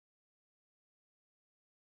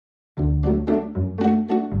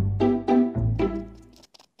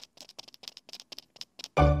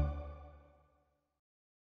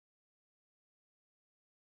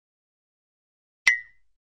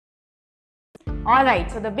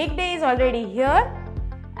Alright, so the big day is already here,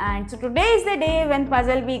 and so today is the day when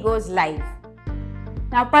Puzzle Bee goes live.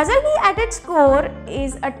 Now Puzzle Bee at its core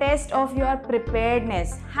is a test of your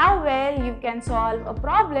preparedness, how well you can solve a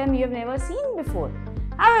problem you have never seen before.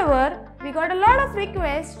 However, we got a lot of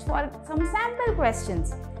requests for some sample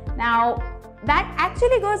questions. Now that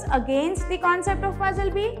actually goes against the concept of Puzzle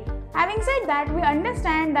Bee. Having said that, we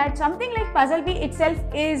understand that something like Puzzle Bee itself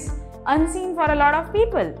is unseen for a lot of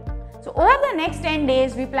people. So over the next 10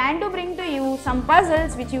 days, we plan to bring to you some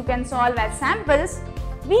puzzles which you can solve as samples.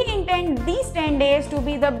 We intend these 10 days to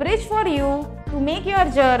be the bridge for you to make your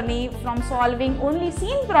journey from solving only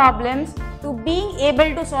seen problems to being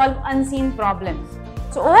able to solve unseen problems.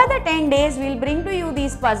 So over the 10 days, we'll bring to you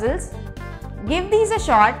these puzzles. Give these a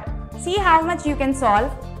shot, see how much you can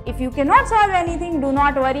solve. If you cannot solve anything, do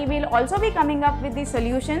not worry, we'll also be coming up with the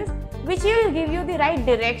solutions which will give you the right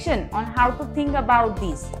direction on how to think about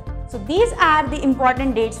these. So these are the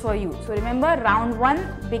important dates for you. So remember, round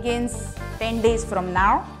 1 begins 10 days from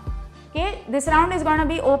now. Okay, this round is going to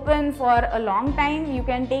be open for a long time. You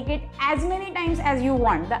can take it as many times as you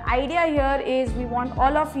want. The idea here is we want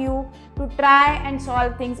all of you to try and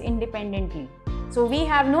solve things independently. So we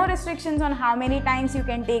have no restrictions on how many times you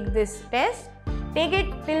can take this test. Take it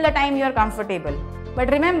till the time you are comfortable. But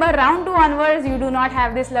remember, round 2 onwards, you do not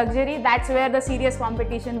have this luxury. That's where the serious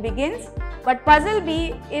competition begins. But Puzzle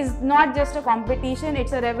Bee is not just a competition,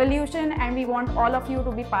 it's a revolution, and we want all of you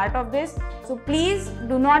to be part of this. So please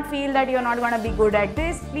do not feel that you're not going to be good at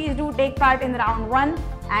this. Please do take part in round 1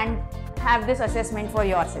 and have this assessment for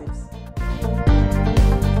yourselves.